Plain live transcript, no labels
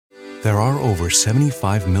There are over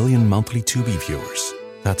 75 million monthly Tubi viewers.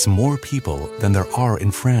 That's more people than there are in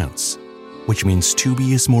France, which means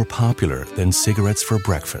Tubi is more popular than cigarettes for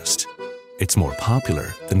breakfast. It's more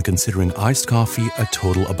popular than considering iced coffee a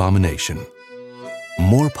total abomination.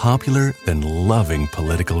 More popular than loving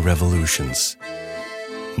political revolutions.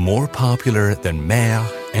 More popular than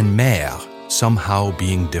mère and mère somehow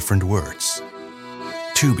being different words.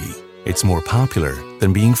 Tubi, it's more popular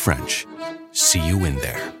than being French. See you in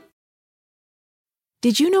there.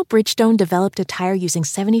 Did you know Bridgestone developed a tire using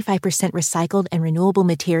 75% recycled and renewable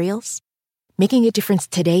materials? Making a difference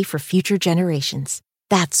today for future generations.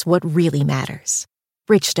 That's what really matters.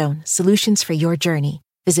 Bridgestone, solutions for your journey.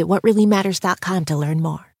 Visit whatreallymatters.com to learn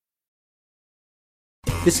more.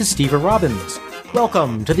 This is Steve Robbins.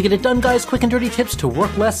 Welcome to the Get It Done Guys quick and dirty tips to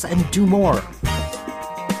work less and do more.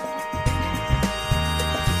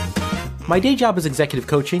 My day job is executive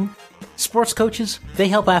coaching. Sports coaches, they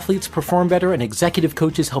help athletes perform better, and executive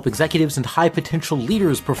coaches help executives and high-potential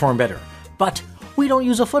leaders perform better. But we don't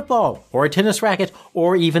use a football, or a tennis racket,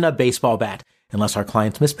 or even a baseball bat, unless our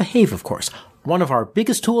clients misbehave, of course. One of our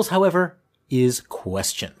biggest tools, however, is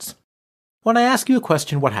questions. When I ask you a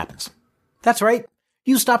question, what happens? That's right,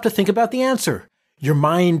 you stop to think about the answer. Your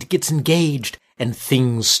mind gets engaged, and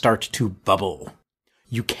things start to bubble.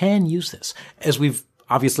 You can use this. As we've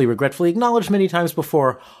obviously regretfully acknowledged many times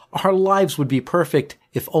before, our lives would be perfect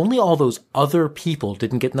if only all those other people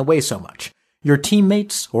didn't get in the way so much. Your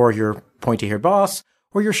teammates, or your pointy-haired boss,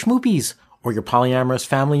 or your schmoopies, or your polyamorous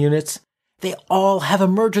family units, they all have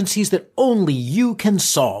emergencies that only you can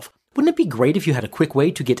solve. Wouldn't it be great if you had a quick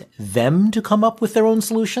way to get them to come up with their own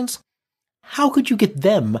solutions? How could you get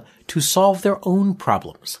them to solve their own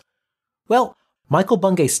problems? Well, Michael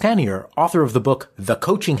Bungay Stanier, author of the book The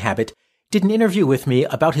Coaching Habit, did an interview with me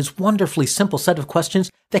about his wonderfully simple set of questions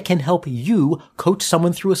that can help you coach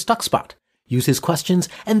someone through a stuck spot. Use his questions,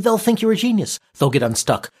 and they'll think you're a genius. They'll get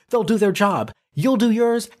unstuck. They'll do their job. You'll do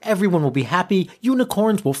yours. Everyone will be happy.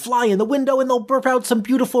 Unicorns will fly in the window, and they'll burp out some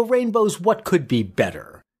beautiful rainbows. What could be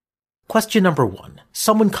better? Question number 1.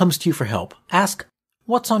 Someone comes to you for help. Ask,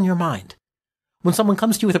 what's on your mind? When someone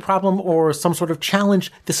comes to you with a problem or some sort of challenge,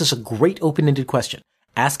 this is a great open-ended question.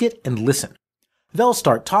 Ask it and listen. They'll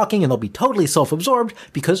start talking and they'll be totally self-absorbed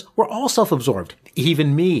because we're all self-absorbed.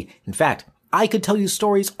 Even me. In fact, I could tell you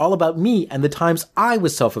stories all about me and the times I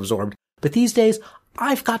was self-absorbed, but these days,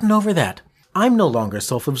 I've gotten over that. I'm no longer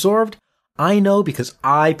self-absorbed. I know because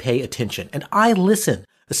I pay attention and I listen,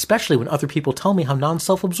 especially when other people tell me how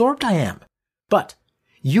non-self-absorbed I am. But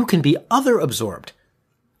you can be other-absorbed.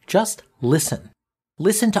 Just listen.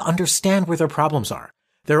 Listen to understand where their problems are.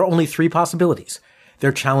 There are only 3 possibilities.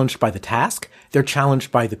 They're challenged by the task, they're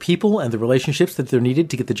challenged by the people and the relationships that they're needed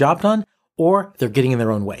to get the job done, or they're getting in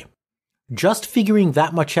their own way. Just figuring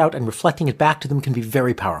that much out and reflecting it back to them can be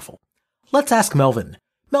very powerful. Let's ask Melvin.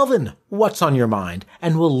 Melvin, what's on your mind?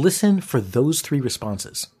 And we'll listen for those 3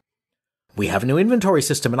 responses. We have a new inventory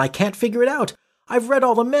system and I can't figure it out. I've read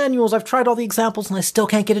all the manuals, I've tried all the examples, and I still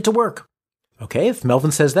can't get it to work. Okay, if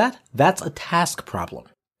Melvin says that, that's a task problem.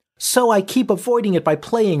 So I keep avoiding it by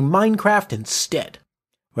playing Minecraft instead.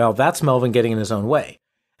 Well, that's Melvin getting in his own way.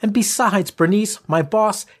 And besides, Bernice, my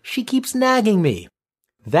boss, she keeps nagging me.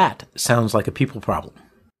 That sounds like a people problem.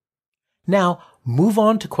 Now, move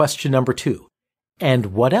on to question number 2.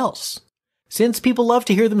 And what else? Since people love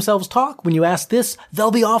to hear themselves talk, when you ask this,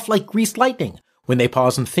 they'll be off like greased lightning. When they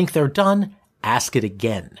pause and think they're done, ask it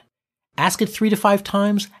again. Ask it 3 to 5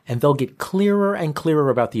 times, and they'll get clearer and clearer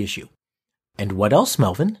about the issue. And what else,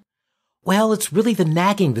 Melvin? Well, it's really the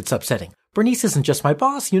nagging that's upsetting. Bernice isn't just my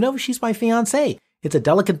boss, she's my fiancée. It's a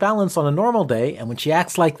delicate balance on a normal day, and when she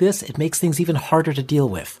acts like this, it makes things even harder to deal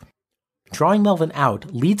with. Drawing Melvin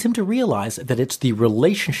out leads him to realize that it's the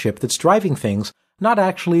relationship that's driving things, not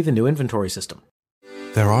actually the new inventory system.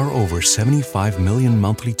 There are over 75 million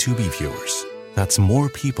monthly Tubi viewers. That's more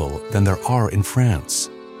people than there are in France,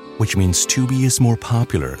 which means Tubi is more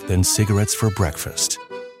popular than cigarettes for breakfast.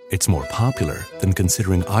 It's more popular than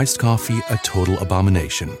considering iced coffee a total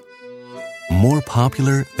abomination. More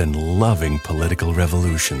popular than loving political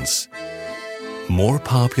revolutions. More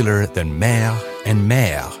popular than mère and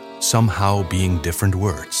mère somehow being different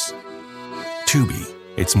words. Tubi,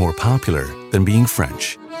 it's more popular than being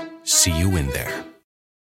French. See you in there.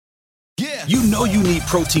 Yeah. You know you need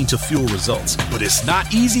protein to fuel results, but it's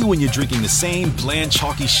not easy when you're drinking the same bland,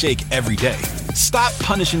 chalky shake every day. Stop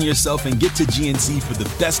punishing yourself and get to GNC for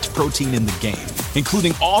the best protein in the game,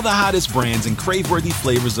 including all the hottest brands and crave-worthy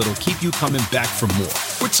flavors that'll keep you coming back for more.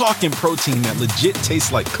 We're talking protein that legit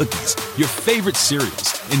tastes like cookies, your favorite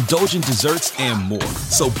cereals, indulgent desserts, and more.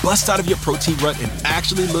 So bust out of your protein rut and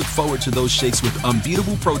actually look forward to those shakes with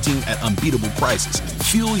unbeatable protein at unbeatable prices.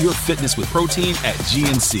 Fuel your fitness with protein at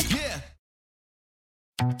GNC.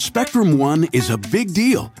 Spectrum One is a big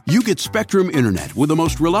deal. You get Spectrum Internet with the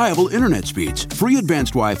most reliable internet speeds, free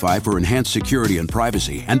advanced Wi-Fi for enhanced security and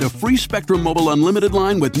privacy, and a free Spectrum Mobile Unlimited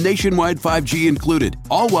line with nationwide 5G included,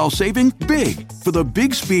 all while saving big. For the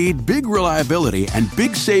big speed, big reliability, and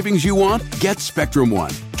big savings you want, get Spectrum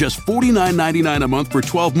One. Just $49.99 a month for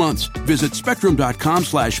 12 months. Visit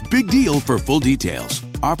spectrum.com/big deal for full details.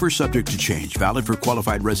 Offer subject to change. Valid for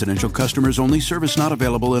qualified residential customers only. Service not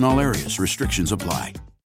available in all areas. Restrictions apply.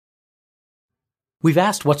 We've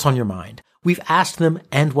asked what's on your mind. We've asked them,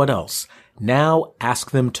 and what else? Now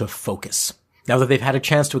ask them to focus. Now that they've had a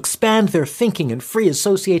chance to expand their thinking and free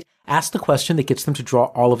associate, ask the question that gets them to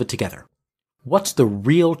draw all of it together. What's the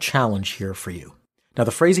real challenge here for you? Now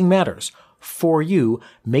the phrasing matters. For you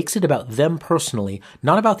makes it about them personally,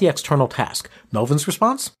 not about the external task. Melvin's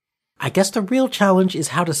response? I guess the real challenge is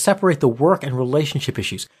how to separate the work and relationship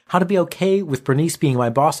issues, how to be okay with Bernice being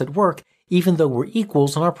my boss at work, even though we're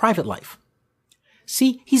equals in our private life.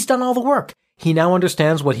 See, he's done all the work. He now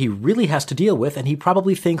understands what he really has to deal with, and he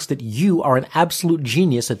probably thinks that you are an absolute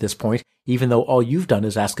genius at this point, even though all you've done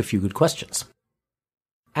is ask a few good questions.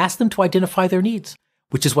 Ask them to identify their needs,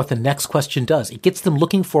 which is what the next question does. It gets them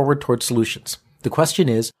looking forward towards solutions. The question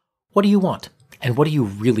is, what do you want? And what do you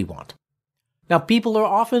really want? Now, people are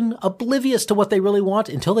often oblivious to what they really want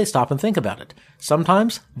until they stop and think about it.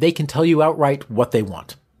 Sometimes they can tell you outright what they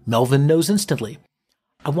want. Melvin knows instantly.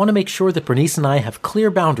 I want to make sure that Bernice and I have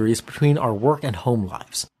clear boundaries between our work and home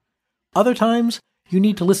lives. Other times, you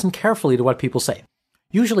need to listen carefully to what people say.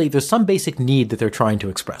 Usually, there's some basic need that they're trying to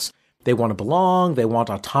express. They want to belong, they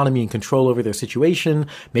want autonomy and control over their situation,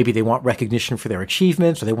 maybe they want recognition for their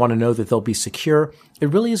achievements, or they want to know that they'll be secure. It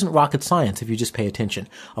really isn't rocket science if you just pay attention.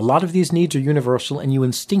 A lot of these needs are universal, and you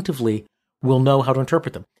instinctively will know how to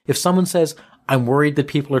interpret them. If someone says, I'm worried that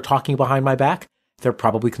people are talking behind my back, they're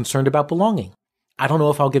probably concerned about belonging. I don't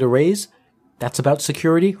know if I'll get a raise. That's about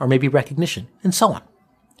security or maybe recognition, and so on.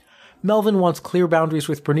 Melvin wants clear boundaries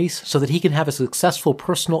with Bernice so that he can have a successful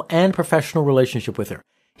personal and professional relationship with her.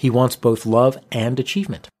 He wants both love and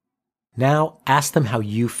achievement. Now ask them how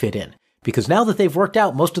you fit in, because now that they've worked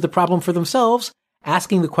out most of the problem for themselves,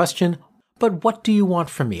 asking the question, but what do you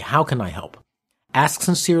want from me? How can I help? Ask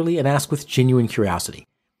sincerely and ask with genuine curiosity.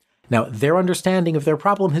 Now, their understanding of their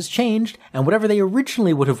problem has changed, and whatever they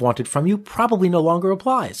originally would have wanted from you probably no longer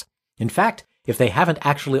applies. In fact, if they haven't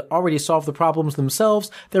actually already solved the problems themselves,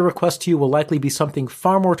 their request to you will likely be something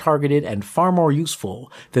far more targeted and far more useful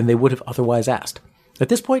than they would have otherwise asked. At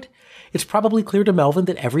this point, it's probably clear to Melvin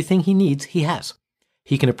that everything he needs, he has.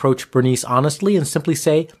 He can approach Bernice honestly and simply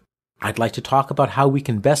say, I'd like to talk about how we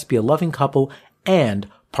can best be a loving couple and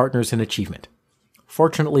partners in achievement.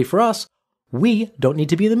 Fortunately for us, we don't need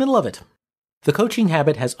to be in the middle of it. The Coaching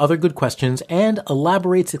Habit has other good questions and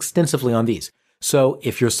elaborates extensively on these. So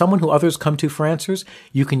if you're someone who others come to for answers,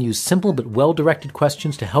 you can use simple but well-directed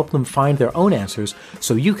questions to help them find their own answers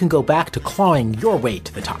so you can go back to clawing your way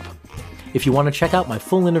to the top. If you want to check out my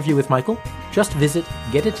full interview with Michael, just visit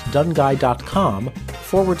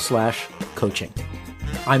getitdoneguy.com/coaching.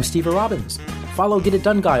 I'm Steve Robbins. Follow Get It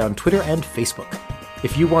Done Guy on Twitter and Facebook.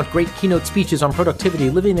 If you want great keynote speeches on productivity,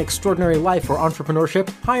 living an extraordinary life, or entrepreneurship,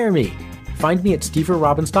 hire me. Find me at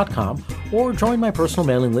steverobbins.com or join my personal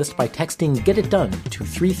mailing list by texting Get It Done to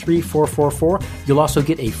 33444. You'll also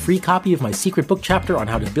get a free copy of my secret book chapter on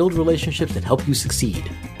how to build relationships that help you succeed.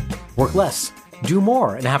 Work less, do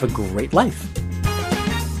more, and have a great life.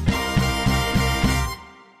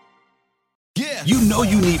 You know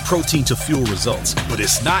you need protein to fuel results, but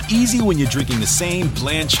it's not easy when you're drinking the same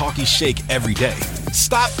bland, chalky shake every day.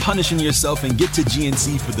 Stop punishing yourself and get to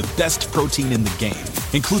GNC for the best protein in the game,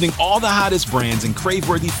 including all the hottest brands and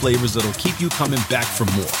crave-worthy flavors that'll keep you coming back for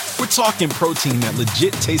more. We're talking protein that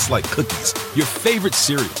legit tastes like cookies, your favorite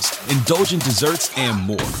cereals, indulgent desserts, and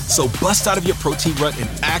more. So bust out of your protein rut and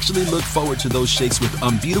actually look forward to those shakes with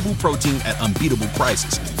unbeatable protein at unbeatable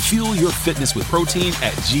prices. Fuel your fitness with protein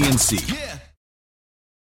at GNC.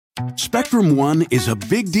 Spectrum One is a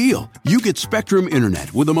big deal. You get Spectrum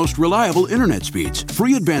Internet with the most reliable internet speeds,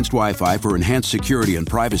 free advanced Wi-Fi for enhanced security and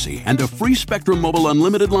privacy, and a free Spectrum Mobile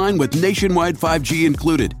Unlimited line with nationwide 5G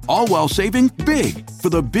included, all while saving big. For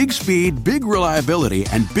the big speed, big reliability,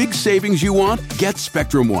 and big savings you want, get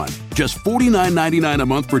Spectrum One. Just $49.99 a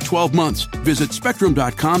month for 12 months. Visit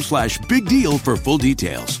spectrum.com/big deal for full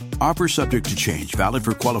details. Offer subject to change. Valid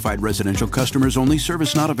for qualified residential customers only.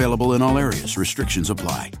 Service not available in all areas. Restrictions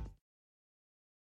apply.